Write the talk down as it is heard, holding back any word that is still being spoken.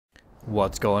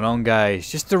What's going on,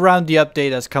 guys? Just around the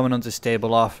update that's coming onto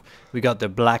Stable Off, we got the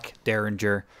black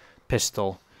Derringer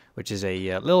pistol, which is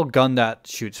a little gun that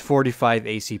shoots 45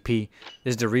 ACP.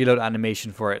 This is the reload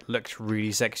animation for it. Looks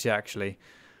really sexy actually.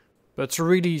 But it's a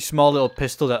really small little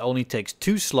pistol that only takes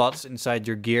 2 slots inside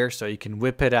your gear, so you can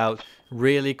whip it out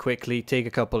really quickly, take a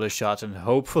couple of shots, and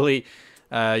hopefully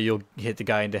you'll hit the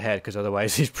guy in the head, because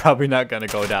otherwise he's probably not going to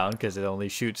go down because it only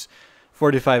shoots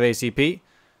 45 ACP.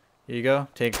 Here you go.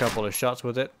 Take a couple of shots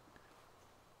with it.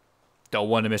 Don't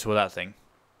want to miss with that thing.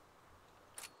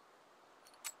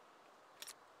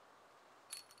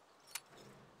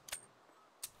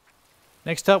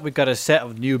 Next up, we've got a set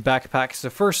of new backpacks.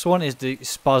 The first one is the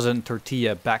Spazin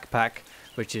Tortilla backpack,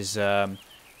 which is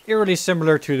eerily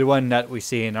similar to the one that we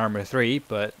see in Arma 3,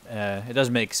 but it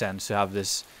does make sense to have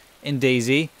this in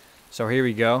DayZ. So here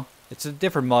we go. It's a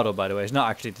different model, by the way. It's not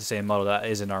actually the same model that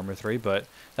is in Arma 3, but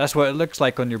that's what it looks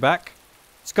like on your back.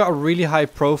 It's got a really high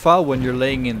profile when you're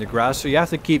laying in the grass, so you have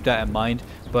to keep that in mind.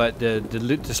 But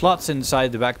the slots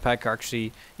inside the backpack are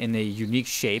actually in a unique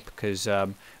shape, because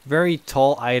very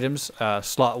tall items,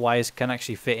 slot-wise, can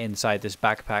actually fit inside this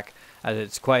backpack, as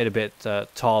it's quite a bit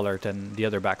taller than the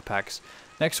other backpacks.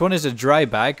 Next one is a dry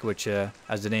bag, which,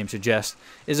 as the name suggests,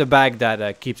 is a bag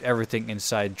that keeps everything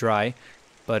inside dry.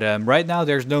 But right now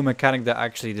there's no mechanic that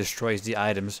actually destroys the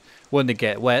items when they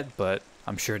get wet, but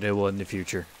I'm sure they will in the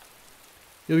future.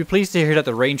 You'll be pleased to hear that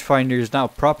the rangefinder is now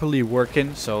properly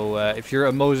working, so if you're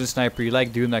a Mosin sniper, you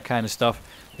like doing that kind of stuff,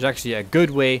 there's actually a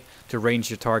good way to range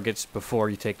your targets before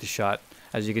you take the shot.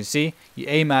 As you can see, you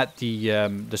aim at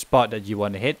the spot that you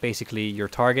want to hit, basically your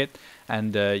target,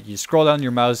 and you scroll down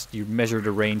your mouse, you measure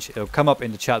the range. It'll come up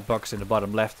in the chat box in the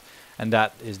bottom left, and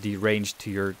that is the range to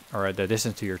your, or the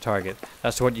distance to your target.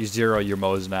 That's what you zero your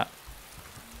Mosin at.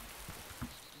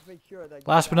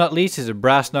 Last but not least is a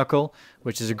brass knuckle,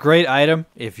 which is a great item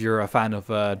if you're a fan of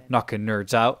knocking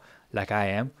nerds out, like I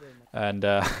am. And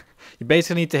you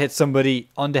basically need to hit somebody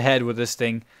on the head with this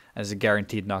thing as a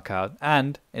guaranteed knockout,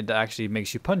 and it actually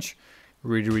makes you punch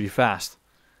really fast.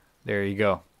 There you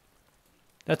go.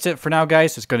 That's it for now,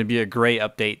 guys. It's going to be a great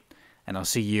update, and I'll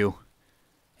see you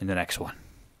in the next one.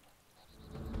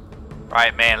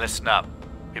 Right, man, listen up.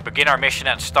 We begin our mission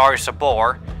at Star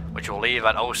Sabor, which will leave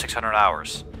at 0600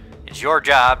 hours. It's your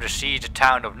job to siege the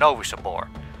town of Novi Sabor.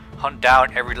 Hunt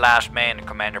down every last man in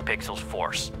Commander Pixel's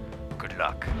force. Good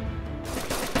luck.